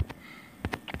you.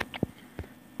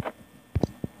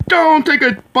 Don't take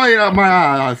a bite out my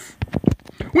ass.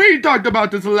 We talked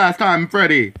about this the last time,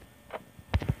 Freddy.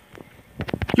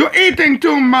 You're eating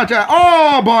too much.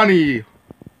 Oh, Bonnie.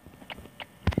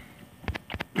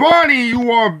 Bonnie, you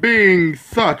are being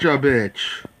such a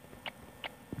bitch.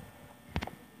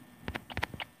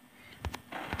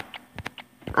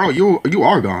 Oh, you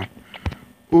are gone.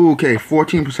 Okay,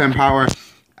 14% power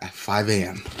at 5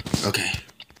 a.m. Okay.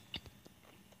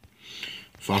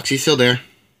 Foxy's still there.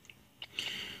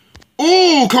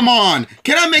 Ooh, come on.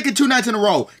 Can I make it 2 nights in a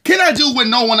row? Can I do what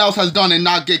no one else has done and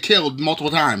not get killed multiple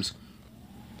times?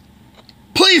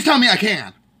 Please tell me I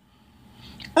can.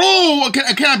 Oh,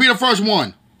 can I be the first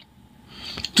one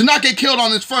to not get killed on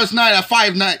this first night at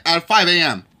 5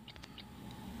 a.m.?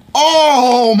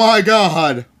 Oh my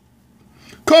God.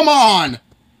 Come on.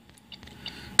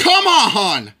 Come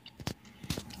on.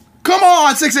 Come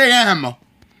on, 6 a.m.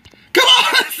 Come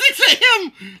on, 6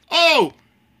 a.m. Oh.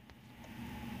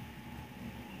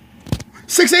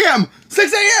 6 a.m.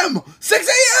 6 a.m. 6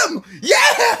 a.m.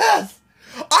 Yes!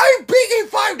 I'm beating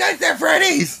 5 Nights at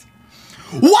Freddy's.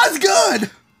 What's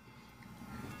good?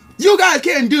 You guys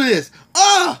can't do this.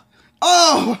 Oh,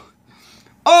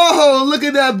 look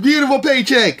at that beautiful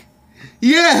paycheck.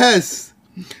 Yes.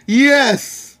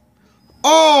 Yes.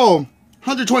 Oh,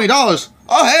 $120.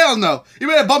 Oh, hell no. You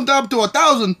better bump that up to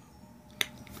 1,000.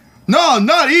 No,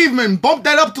 not even. Bump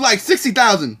that up to like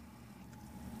 60,000.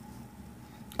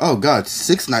 Oh, God.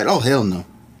 6 nights. Oh, hell no.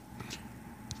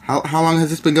 How long has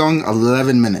this been going?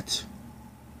 11 minutes.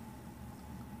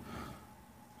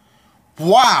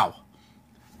 Wow.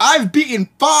 I've beaten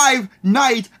 5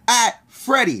 nights at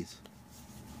Freddy's.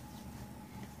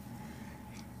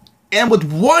 And with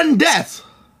 1 death,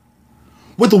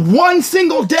 with 1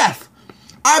 single death,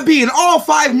 I've beaten all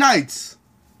 5 nights.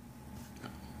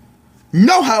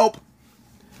 No help.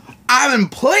 I haven't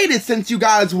played it since you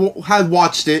guys have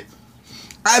watched it.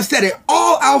 I've set it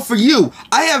all out for you.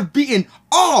 I have beaten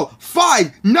all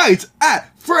 5 nights at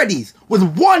Freddy's with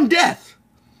 1 death.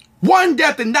 1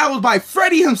 death, and that was by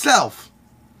Freddy himself.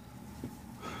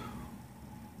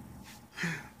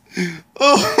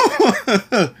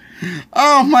 Oh,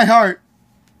 oh, my heart.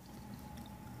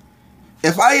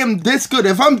 If I am this good,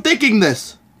 if I'm thinking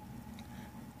this,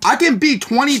 I can beat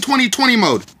 20-20-20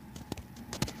 mode.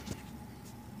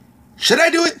 Should I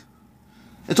do it?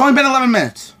 It's only been 11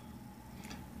 minutes.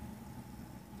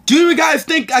 Do you guys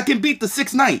think I can beat the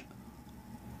 6th night?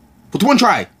 With 1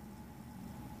 try?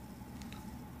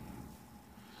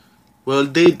 Will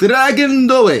the dragon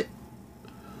do it?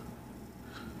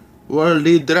 Will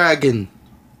the dragon?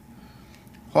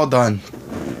 Hold on.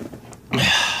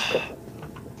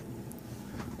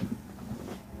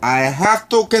 I have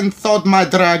to consult my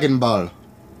Dragon Ball.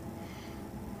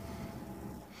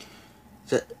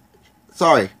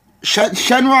 Sorry.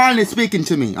 Shenron is speaking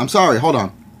to me. I'm sorry. Hold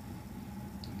on.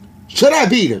 Should I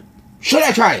beat it? Should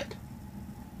I try it?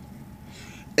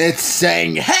 It's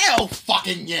saying hell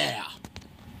fucking yeah.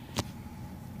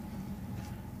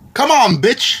 Come on,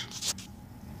 bitch.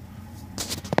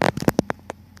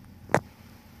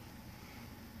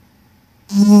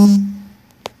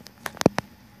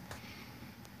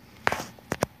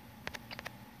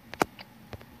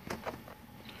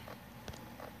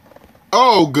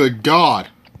 Oh, good God.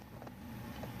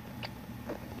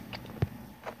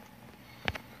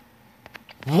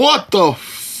 What the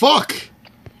fuck?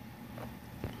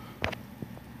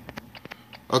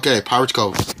 Okay, Pirates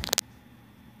Cove.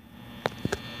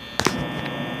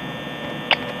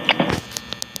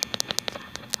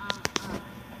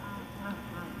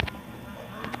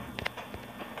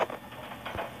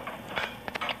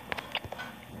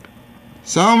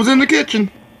 Someone's in the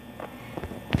kitchen.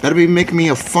 Better be making me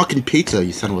a fucking pizza,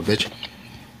 you son of a bitch.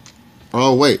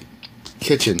 Oh, wait.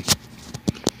 Kitchen.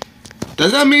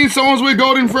 Does that mean someone's with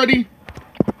Golden Freddy?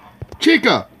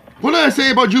 Chica, what did I say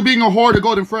about you being a whore to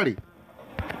Golden Freddy?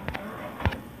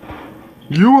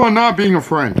 You are not being a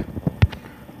friend.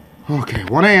 Okay,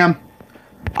 1 a.m.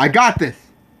 I got this.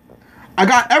 I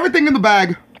got everything in the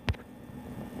bag.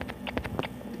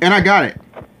 And I got it.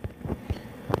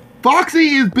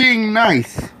 Foxy is being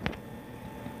nice.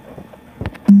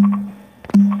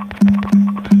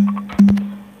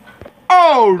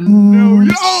 Oh no.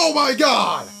 Oh my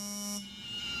god.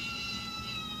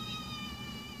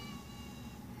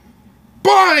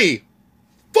 Bonnie!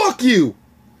 Fuck you!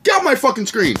 Get off my fucking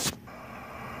screen!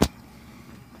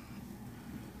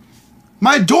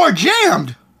 My door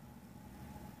jammed!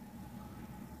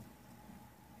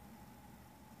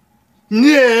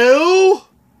 No!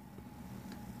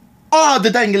 Oh, the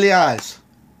dangly eyes!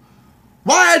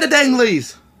 Why the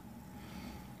danglies?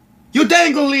 You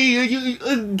dangly,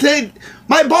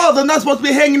 my balls are not supposed to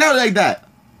be hanging out like that!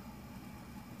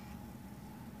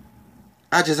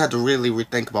 I just had to really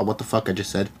rethink about what the fuck I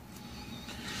just said.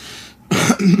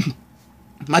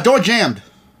 My door jammed.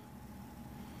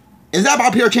 Is that by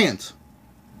pure chance?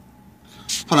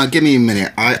 Hold on, give me a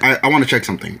minute. I want to check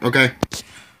something, okay?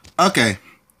 Okay.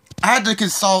 I had to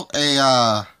consult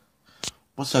a,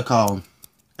 what's that called?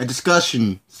 A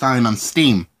discussion sign on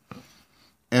Steam.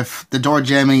 If the door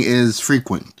jamming is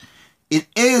frequent. It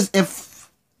is if,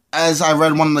 as I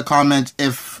read one of the comments,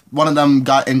 if one of them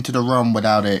got into the room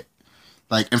without it,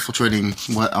 like, infiltrating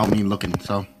without me looking,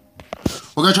 so.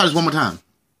 We're gonna try this one more time.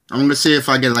 I'm gonna see if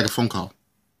I get, like, a phone call.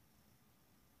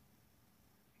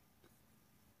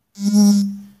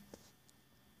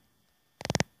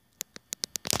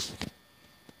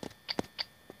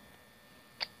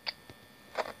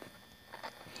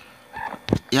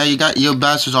 Yeah, you got, your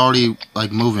bastards already,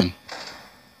 like, moving.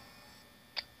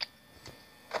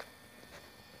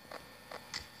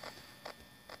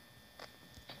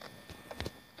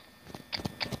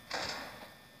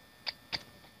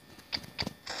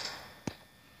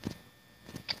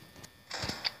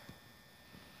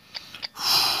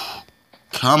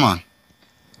 Come on.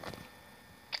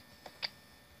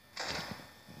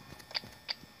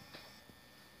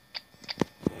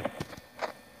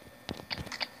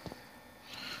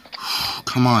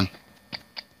 Come on.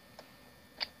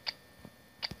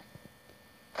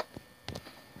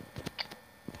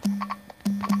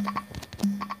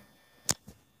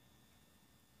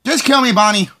 Just kill me,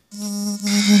 Bonnie.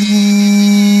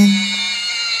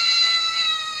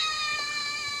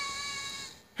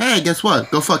 Hey, guess what?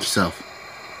 Go fuck yourself.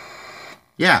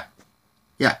 Yeah.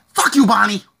 Yeah. Fuck you,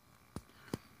 Bonnie.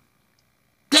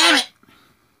 Damn it.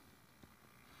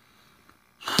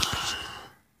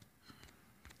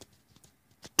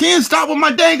 Can't stop with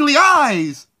my dangly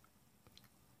eyes.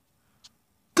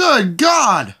 Good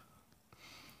God.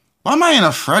 Why am I in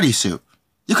a Freddy suit?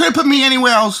 You couldn't put me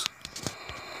anywhere else.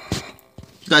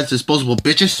 You guys disposable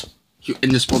bitches. You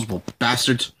indisposable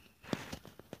bastards.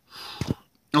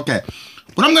 Okay.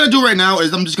 What I'm going to do right now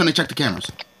is I'm just going to check the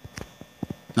cameras.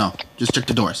 No, just check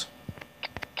the doors.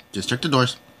 Just check the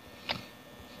doors.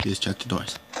 Just check the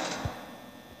doors.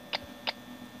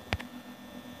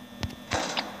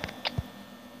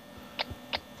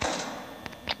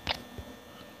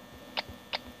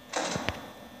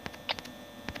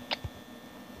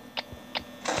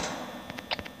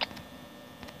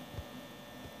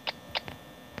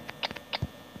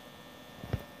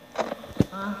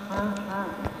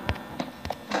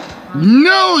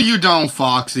 No, you don't,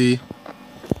 Foxy.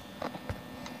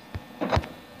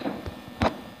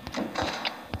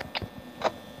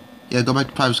 Yeah, go back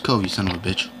to Pirate's Cove, you son of a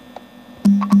bitch.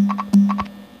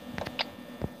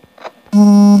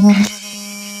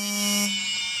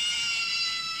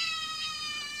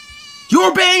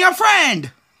 You're being a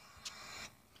friend!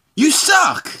 You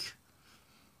suck!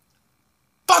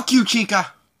 Fuck you,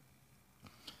 Chica!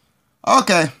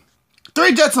 Okay.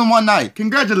 3 deaths in one night.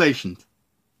 Congratulations.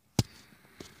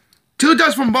 2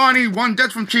 deaths from Bonnie, 1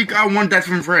 death from Chica, 1 death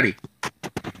from Freddy.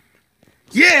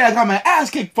 Yeah, I got my ass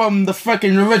kicked from the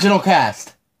fucking original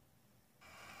cast.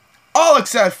 All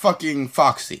except fucking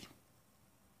Foxy.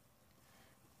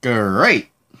 Great.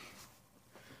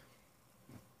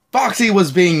 Foxy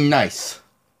was being nice.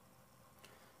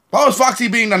 Why was Foxy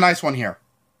being the nice one here?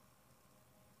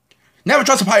 Never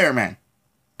trust a pirate man.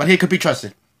 But he could be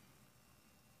trusted.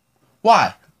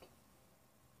 Why?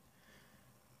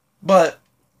 But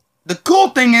the cool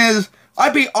thing is,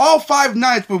 I beat all 5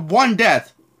 nights with 1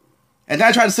 death. And then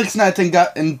I tried the 6th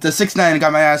night and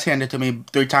got my ass handed to me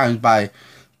 3 times by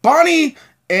Bonnie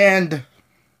and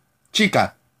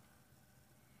Chica.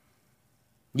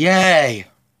 Yay.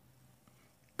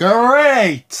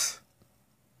 Great.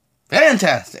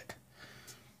 Fantastic.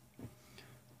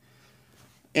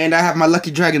 And I have my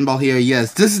Lucky Dragon Ball here.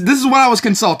 Yes, this is what I was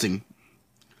consulting.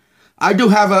 I do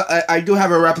have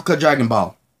a replica Dragon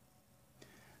Ball.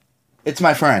 It's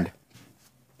my friend.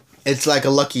 It's like a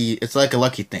lucky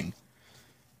thing.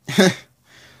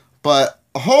 But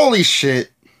holy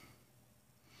shit,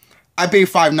 I beat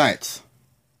 5 nights.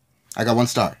 I got 1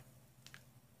 star.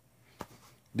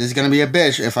 This is gonna be a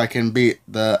bitch if I can beat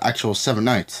the actual 7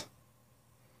 nights.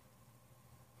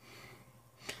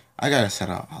 I gotta set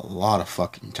out a lot of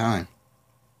fucking time.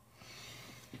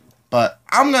 But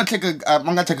I'm gonna take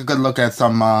a good look at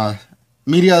some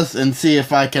medias and see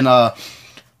if I can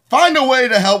find a way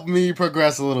to help me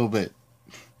progress a little bit.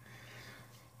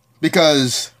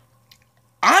 Because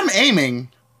I'm aiming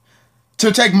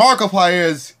to take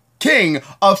Markiplier's king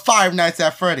of 5 Nights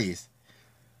at Freddy's.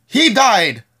 He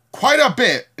died quite a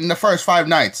bit in the first 5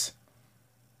 nights.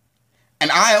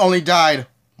 And I only died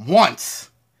once.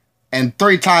 And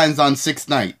 3 times on 6th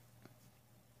night.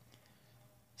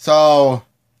 So,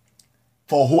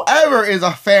 for whoever is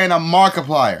a fan of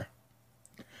Markiplier,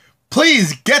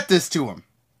 please get this to him.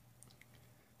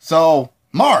 So,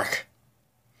 Mark,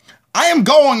 I am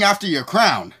going after your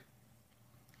crown.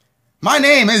 My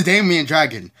name is Damien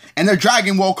Dragon, and the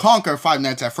dragon will conquer 5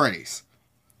 Nights at Freddy's.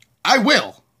 I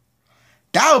will.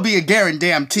 That will be a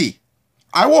guarantee.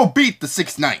 I will beat the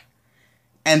 6th night,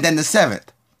 and then the 7th.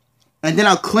 And then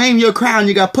I'll claim your crown.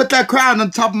 You gotta put that crown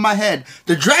on top of my head,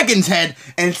 the dragon's head,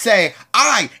 and say,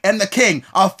 I am the king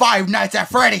of 5 Nights at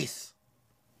Freddy's.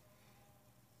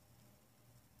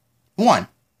 1.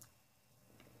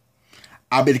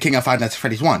 I'll be the king of 5 Nights at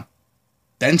Freddy's 1.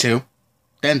 Then 2.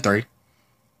 Then 3.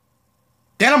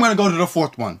 Then I'm gonna go to the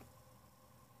 4th one.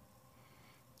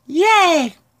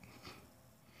 Yay!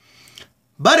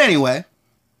 But anyway,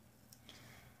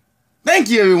 thank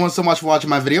you everyone so much for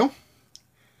watching my video.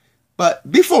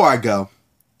 But before I go,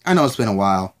 I know it's been a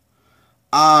while.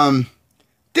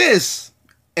 This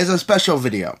is a special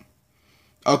video.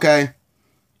 Okay?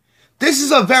 This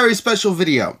is a very special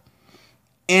video.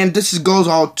 And this goes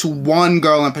out to one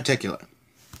girl in particular.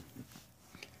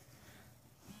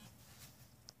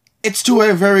 It's to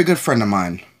a very good friend of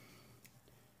mine.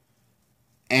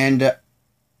 And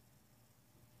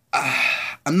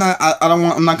I'm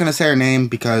not gonna say her name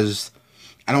because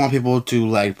I don't want people to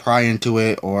like pry into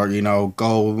it or, you know,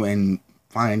 go and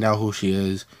find out who she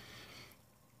is.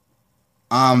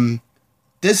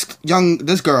 This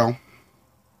girl,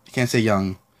 I can't say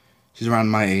young. She's around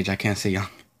my age. I can't say young.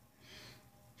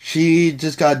 She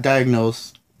just got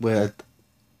diagnosed with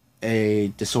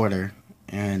a disorder,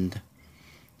 and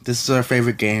this is her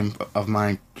favorite game of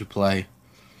mine to play.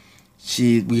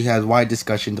 We had wide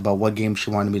discussions about what game she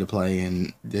wanted me to play,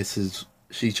 and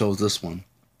she chose this one.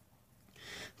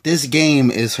 This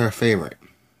game is her favorite.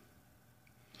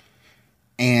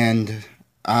 And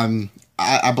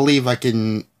I believe I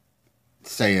can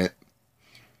say it.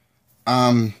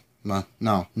 No,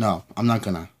 I'm not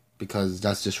gonna, because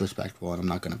that's disrespectful and I'm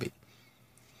not gonna be.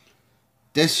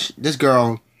 This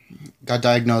girl got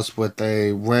diagnosed with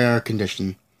a rare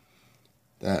condition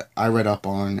that I read up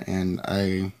on, and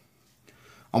I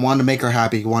wanted to make her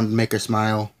happy, wanted to make her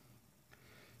smile.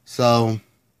 So,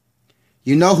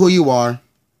 you know who you are.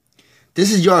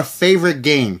 This is your favorite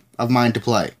game of mine to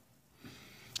play.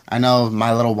 I know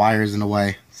my little wire's in the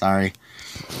way. Sorry.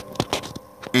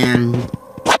 And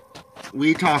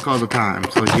we talk all the time,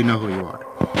 so you know who you are.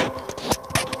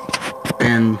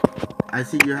 And I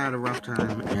see you had a rough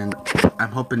time, and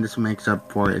I'm hoping this makes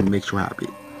up for it and makes you happy.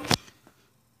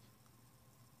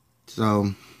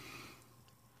 So,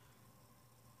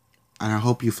 and I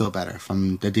hope you feel better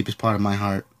from the deepest part of my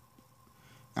heart.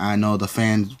 I know the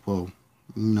fans will,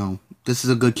 you know, this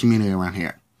is a good community around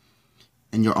here.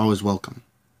 And you're always welcome.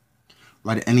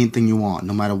 Write anything you want,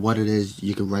 no matter what it is.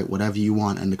 You can write whatever you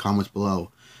want in the comments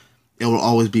below. It will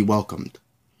always be welcomed.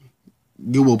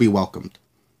 You will be welcomed.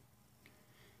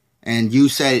 And you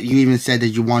even said that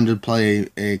you wanted to play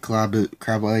a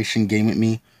collaboration game with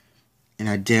me. And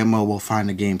I damn well will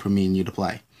find a game for me and you to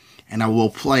play. And I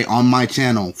will play on my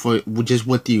channel just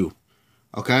with you.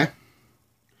 Okay?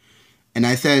 And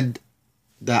I said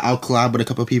that I'll collab with a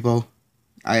couple of people.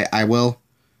 I will.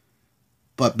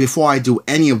 But before I do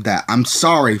any of that, I'm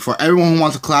sorry for everyone who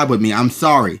wants to collab with me. I'm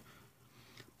sorry.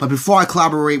 But before I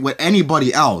collaborate with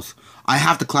anybody else, I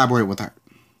have to collaborate with her.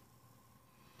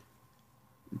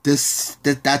 That's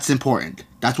important.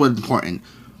 That's what's important.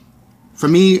 For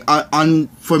me,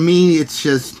 it's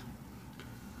just,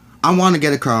 I want to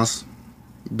get across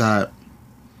that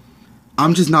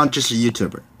I'm just not just a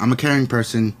YouTuber. I'm a caring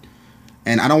person.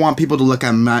 And I don't want people to look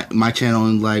at my channel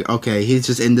and like, okay, he's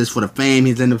just in this for the fame,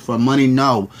 he's in it for money.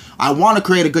 No, I want to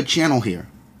create a good channel here.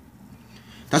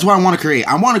 That's what I want to create.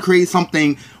 I want to create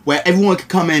something where everyone can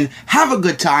come in, have a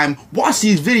good time, watch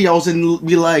these videos, and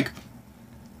be like,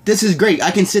 this is great.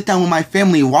 I can sit down with my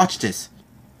family and watch this.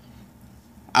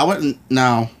 I wouldn't...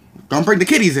 No. Don't bring the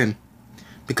kiddies in.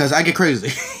 Because I get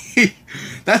crazy.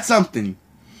 That's something.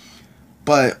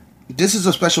 But this is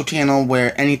a special channel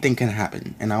where anything can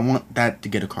happen. And I want that to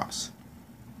get across.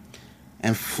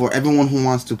 And for everyone who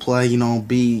wants to play,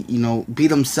 be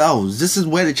themselves. This is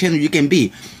where the channel you can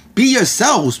be. Be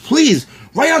yourselves, please.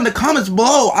 Write on the comments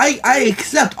below. I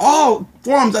accept all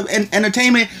forms of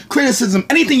entertainment, criticism,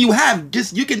 anything you have.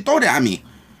 Just, you can throw that at me.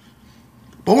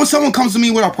 But when someone comes to me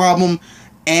with a problem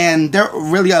and they're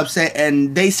really upset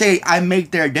and they say I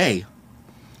make their day,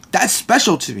 that's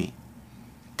special to me.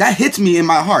 That hits me in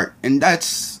my heart. And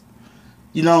that's,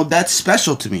 that's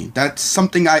special to me. That's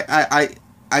something I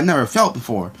never felt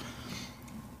before.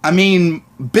 I mean,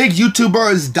 big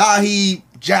YouTubers, Dahi,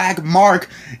 Jack, Mark,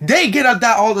 they get at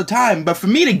that all the time. But for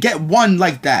me to get one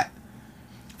like that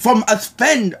from a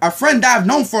friend that I've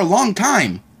known for a long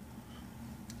time,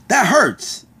 that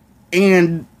hurts.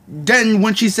 And then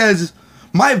when she says,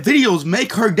 my videos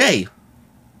make her day,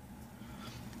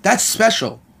 that's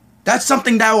special. That's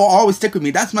something that will always stick with me.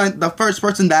 That's the first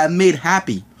person that I made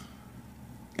happy.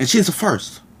 And she's the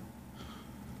first.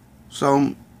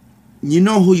 So, you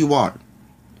know who you are.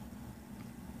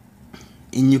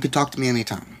 And you can talk to me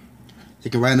anytime.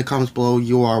 You can write in the comments below.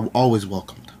 You are always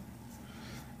welcomed.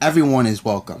 Everyone is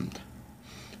welcomed.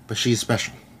 But she's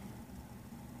special.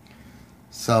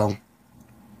 So,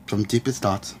 from deepest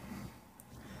thoughts,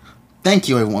 thank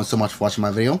you everyone so much for watching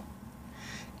my video.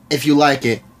 If you like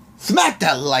it, smack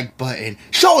that like button.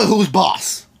 Show it who's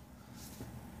boss.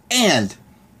 And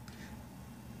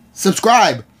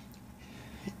subscribe.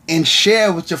 And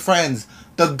share with your friends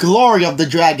the glory of the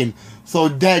dragon. So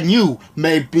then you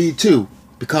may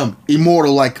become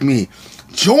immortal like me.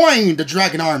 Join the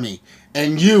dragon army.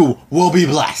 And you will be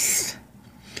blessed.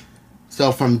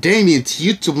 So from Damien to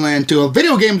YouTube land to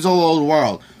video games all over the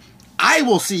world, I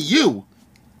will see you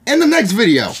in the next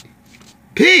video.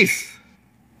 Peace.